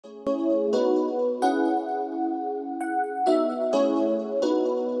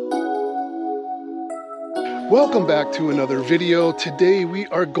Welcome back to another video. Today we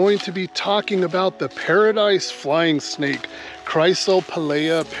are going to be talking about the paradise flying snake,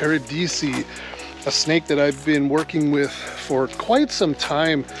 Chrysopelea paradisi, a snake that I've been working with for quite some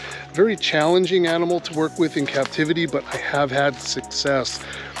time. Very challenging animal to work with in captivity, but I have had success.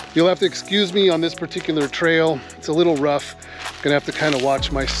 You'll have to excuse me on this particular trail. It's a little rough. I'm gonna have to kind of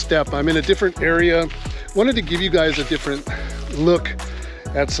watch my step. I'm in a different area. Wanted to give you guys a different look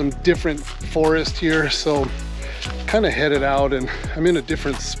at some different forest here, so kind of headed out and I'm in a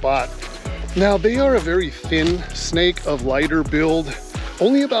different spot. Now they are a very thin snake of lighter build,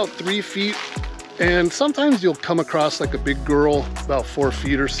 only about 3 feet, and sometimes you'll come across like a big girl about 4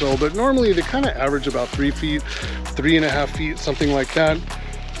 feet or so, but normally they kind of average about 3 feet, 3.5 feet, something like that.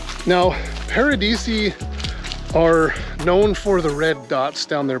 Now paradisi are known for the red dots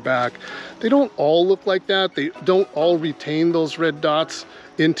down their back. They don't all look like that. They don't all retain those red dots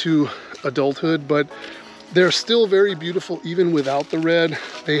into adulthood, but they're still very beautiful even without the red.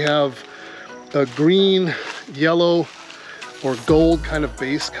 They have a green, yellow, or gold kind of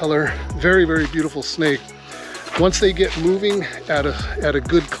base color. Very, very beautiful snake. Once they get moving at a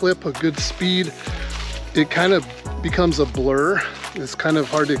good clip, a good speed, it kind of becomes a blur. It's kind of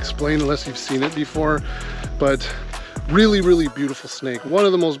hard to explain unless you've seen it before, but really, really beautiful snake. One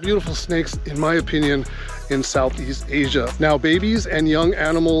of the most beautiful snakes, in my opinion, in Southeast Asia. Now, babies and young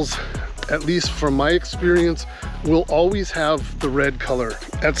animals, at least from my experience, will always have the red color.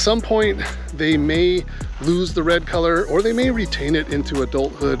 At some point, they may lose the red color or they may retain it into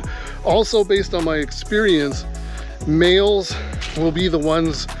adulthood. Also, based on my experience, males will be the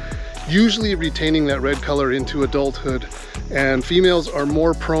ones usually retaining that red color into adulthood, and females are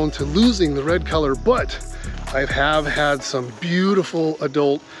more prone to losing the red color, but I have had some beautiful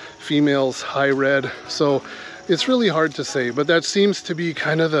adult females, high red, so it's really hard to say, but that seems to be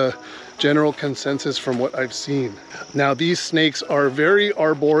kind of the general consensus from what I've seen. Now these snakes are very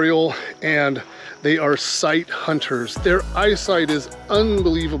arboreal and they are sight hunters. Their eyesight is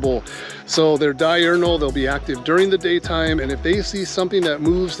unbelievable. So they're diurnal, they'll be active during the daytime, and if they see something that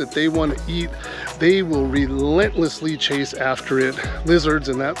moves that they want to eat, they will relentlessly chase after it. Lizards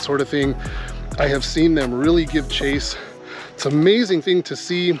and that sort of thing, I have seen them really give chase. It's an amazing thing to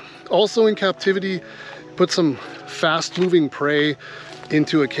see. Also in captivity, put some fast moving prey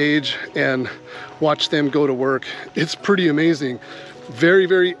into a cage and watch them go to work. It's pretty amazing. Very,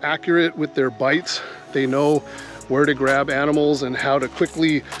 very accurate with their bites. They know where to grab animals and how to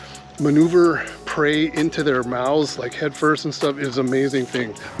quickly maneuver prey into their mouths, like head first and stuff. Is an amazing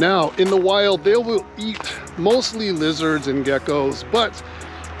thing. Now in the wild, they will eat mostly lizards and geckos, but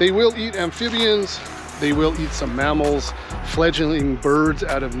they will eat amphibians. They will eat some mammals, fledgling birds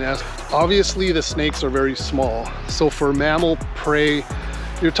out of nests. Obviously the snakes are very small, so for mammal prey,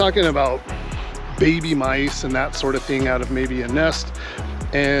 you're talking about baby mice and that sort of thing out of maybe a nest.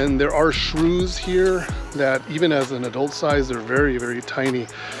 And there are shrews here that even as an adult size, they're very, very tiny.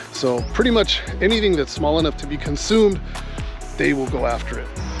 So pretty much anything that's small enough to be consumed, they will go after it.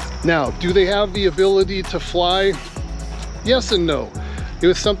 Now, do they have the ability to fly? Yes and no. It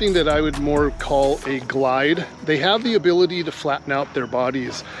was something that I would more call a glide. They have the ability to flatten out their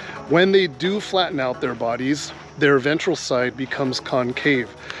bodies. When they do flatten out their bodies, their ventral side becomes concave.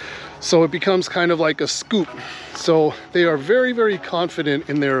 So it becomes kind of like a scoop. So they are very, very confident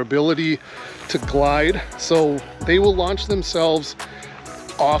in their ability to glide. So they will launch themselves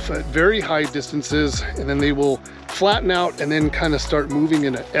off at very high distances, and then they will flatten out and then kind of start moving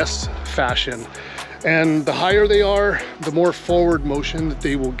in an S fashion. And the higher they are, the more forward motion that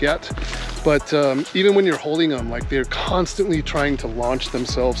they will get. But even when you're holding them, like they're constantly trying to launch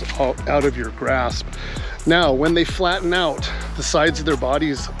themselves out of your grasp. Now, when they flatten out, the sides of their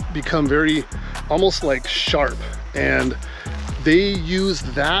bodies become very, almost like sharp. And they use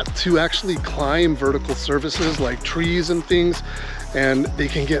that to actually climb vertical surfaces like trees and things. And they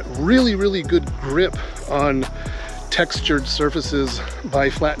can get really, really good grip on textured surfaces by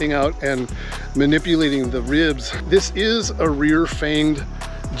flattening out and manipulating the ribs. This is a rear-fanged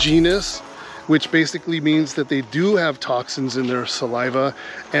genus, which basically means that they do have toxins in their saliva.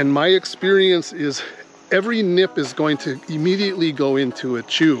 And my experience is every nip is going to immediately go into a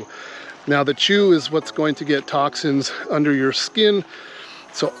chew. Now the chew is what's going to get toxins under your skin.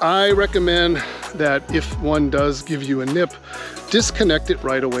 So I recommend that if one does give you a nip, disconnect it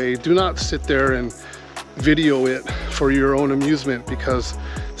right away. Do not sit there and video it for your own amusement, because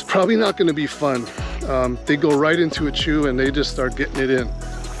it's probably not going to be fun. They go right into a chew and they just start getting it in.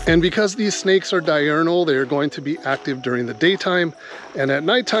 And because these snakes are diurnal, they're going to be active during the daytime, and at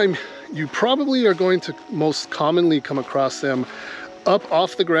nighttime you probably are going to most commonly come across them up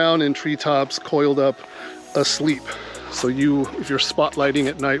off the ground in treetops, coiled up asleep. So if you're spotlighting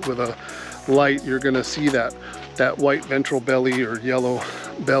at night with a light, you're gonna see that white ventral belly or yellow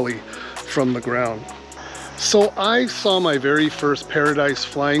belly from the ground. So I saw my very first paradise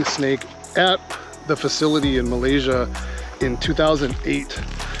flying snake at the facility in Malaysia in 2008.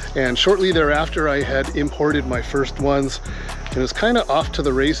 And shortly thereafter, I had imported my first ones, and it was kind of off to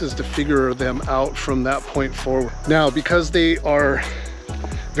the races to figure them out from that point forward. Now, because they are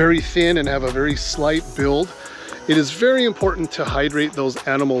very thin and have a very slight build, it is very important to hydrate those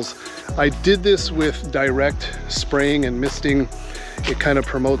animals. I did this with direct spraying and misting. It kind of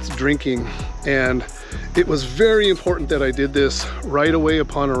promotes drinking, and it was very important that I did this right away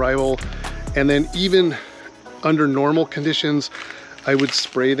upon arrival. And then even under normal conditions, I would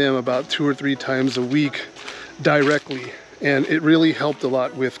spray them about 2 or 3 times a week directly. And it really helped a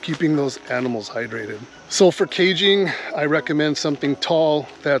lot with keeping those animals hydrated. So for caging, I recommend something tall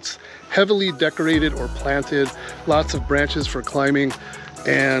that's heavily decorated or planted, lots of branches for climbing,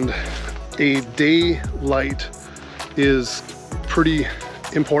 and a day light is pretty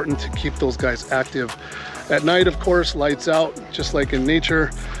important to keep those guys active. At night, of course, lights out, just like in nature,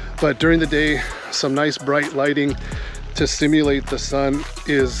 but during the day, some nice bright lighting to simulate the sun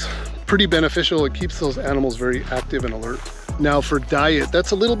is pretty beneficial. It keeps those animals very active and alert. Now for diet,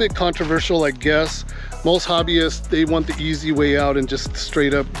 that's a little bit controversial, I guess. Most hobbyists, they want the easy way out and just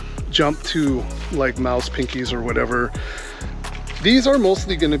straight up jump to like mouse pinkies or whatever. These are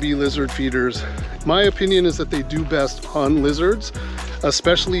mostly going to be lizard feeders. My opinion is that they do best on lizards,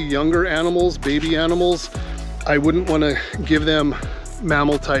 especially younger animals, baby animals. I wouldn't want to give them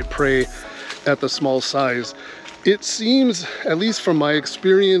mammal type prey at the small size. It seems, at least from my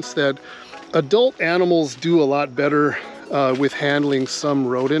experience, that adult animals do a lot better with handling some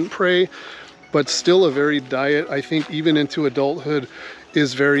rodent prey, but still a varied diet, I think even into adulthood,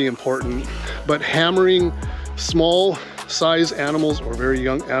 is very important. But hammering small size animals or very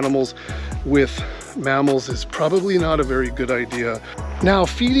young animals with mammals is probably not a very good idea. Now,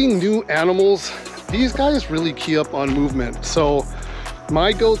 feeding new animals, these guys really key up on movement. So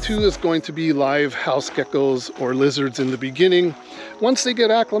my go-to is going to be live house geckos or lizards in the beginning. Once they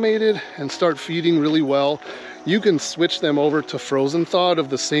get acclimated and start feeding really well, you can switch them over to frozen thawed of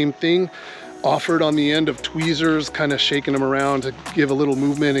the same thing, offered on the end of tweezers, kind of shaking them around to give a little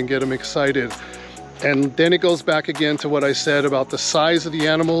movement and get them excited. And then it goes back again to what I said about the size of the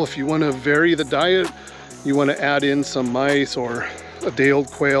animal. If you want to vary the diet, you want to add in some mice or a day-old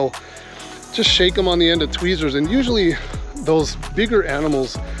quail, just shake them on the end of tweezers, and usually those bigger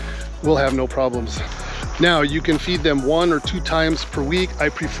animals will have no problems. Now, you can feed them 1 or 2 times per week. I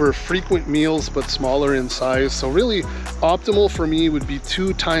prefer frequent meals, but smaller in size. So really optimal for me would be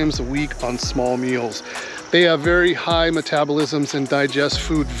 2 times a week on small meals. They have very high metabolisms and digest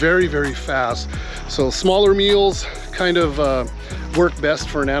food very, very fast. So smaller meals kind of work best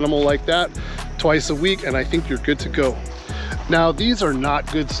for an animal like that, twice a week, and I think you're good to go. Now, these are not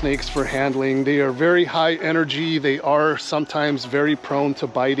good snakes for handling. They are very high energy. They are sometimes very prone to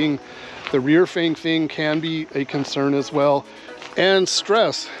biting. The rear fang thing can be a concern as well. And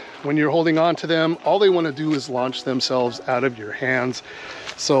stress. When you're holding on to them, all they want to do is launch themselves out of your hands.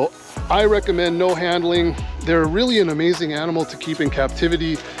 So I recommend no handling. They're really an amazing animal to keep in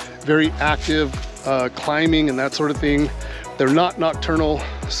captivity. Very active, climbing and that sort of thing. They're not nocturnal,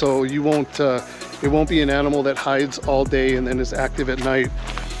 so you won't, it won't be an animal that hides all day and then is active at night.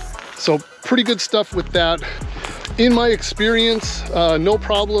 So pretty good stuff with that. In my experience, no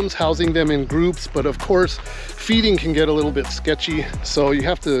problems housing them in groups, but of course, feeding can get a little bit sketchy. So you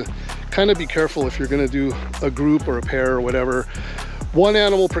have to kind of be careful if you're gonna do a group or a pair or whatever. 1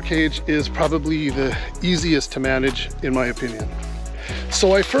 animal per cage is probably the easiest to manage, in my opinion.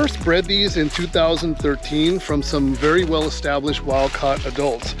 So I first bred these in 2013 from some very well-established wild-caught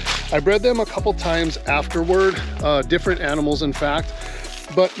adults. I bred them a couple times afterward, different animals in fact,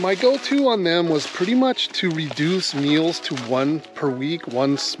 but my go-to on them was pretty much to reduce meals to 1 per week,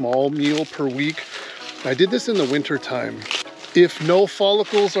 1 small meal per week. I did this in the winter time. If no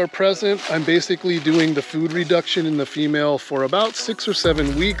follicles are present, I'm basically doing the food reduction in the female for about 6 or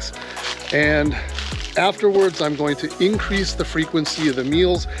 7 weeks, and afterwards I'm going to increase the frequency of the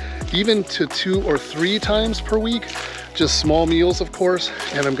meals even to 2 or 3 times per week, just small meals of course,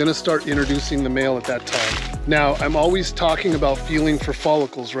 and I'm gonna start introducing the male at that time. Now, I'm always talking about feeling for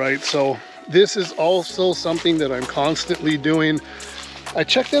follicles, right? So this is also something that I'm constantly doing. I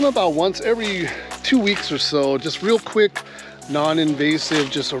check them about once every 2 weeks or so, just real quick, non-invasive,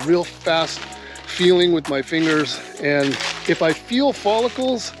 just a real fast feeling with my fingers. And if I feel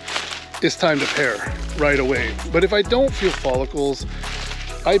follicles, it's time to pair right away. But if I don't feel follicles,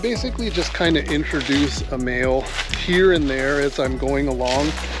 I basically just kind of introduce a male here and there as I'm going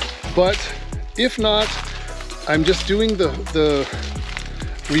along. But if not, I'm just doing the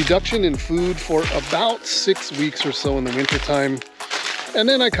reduction in food for about 6 weeks or so in the wintertime. And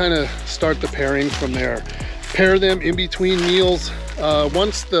then I kind of start the pairing from there. Pair them in between meals.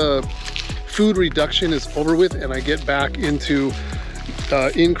 Once the food reduction is over with and I get back into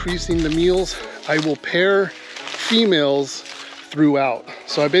increasing the meals, I will pair females throughout.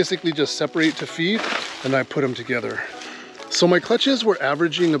 So I basically just separate to feed and I put them together. So my clutches were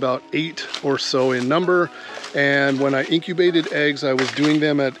averaging about 8 or so in number. And when I incubated eggs, I was doing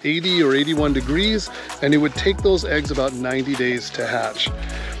them at 80 or 81 degrees, and it would take those eggs about 90 days to hatch.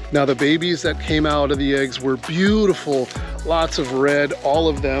 Now the babies that came out of the eggs were beautiful, lots of red, all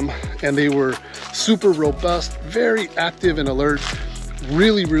of them, and they were super robust, very active and alert,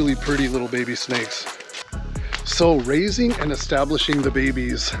 really, really pretty little baby snakes. So raising and establishing the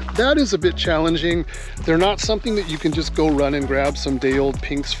babies, that is a bit challenging. They're not something that you can just go run and grab some day-old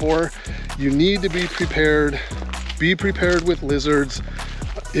pinks for. You need to be prepared with lizards.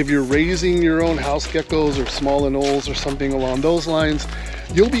 If you're raising your own house geckos or small anoles or something along those lines,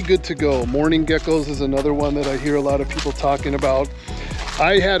 you'll be good to go. Morning geckos is another one that I hear a lot of people talking about.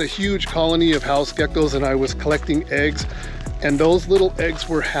 I had a huge colony of house geckos and I was collecting eggs, and those little eggs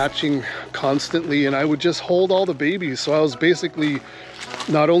were hatching constantly, and I would just hold all the babies. So I was basically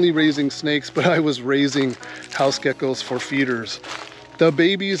not only raising snakes, but I was raising house geckos for feeders. The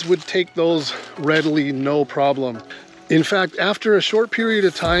babies would take those readily, no problem. In fact, after a short period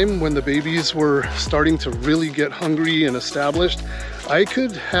of time when the babies were starting to really get hungry and established, I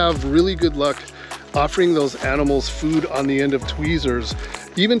could have really good luck offering those animals food on the end of tweezers,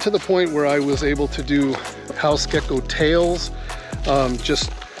 even to the point where I was able to do house gecko tails, just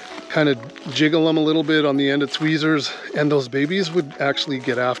kind of jiggle them a little bit on the end of tweezers, and those babies would actually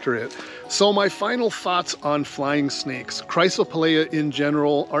get after it. So my final thoughts on flying snakes. Chrysopelea in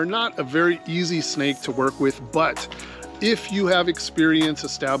general are not a very easy snake to work with, but if you have experience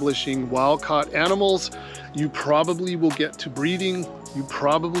establishing wild-caught animals, you probably will get to breeding, you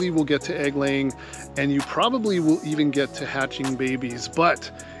probably will get to egg laying, and you probably will even get to hatching babies.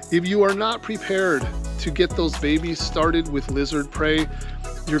 But if you are not prepared to get those babies started with lizard prey,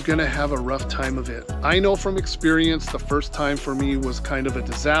 you're gonna have a rough time of it. I know from experience, the first time for me was kind of a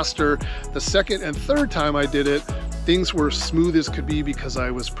disaster. The second and third time I did it, things were smooth as could be because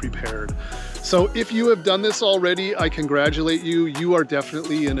I was prepared. So if you have done this already, I congratulate you. You are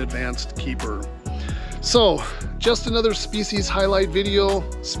definitely an advanced keeper. So just another species highlight video,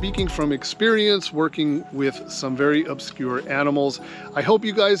 speaking from experience, working with some very obscure animals. I hope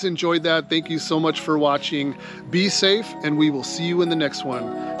you guys enjoyed that. Thank you so much for watching. Be safe, and we will see you in the next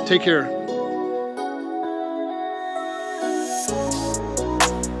one. Take care.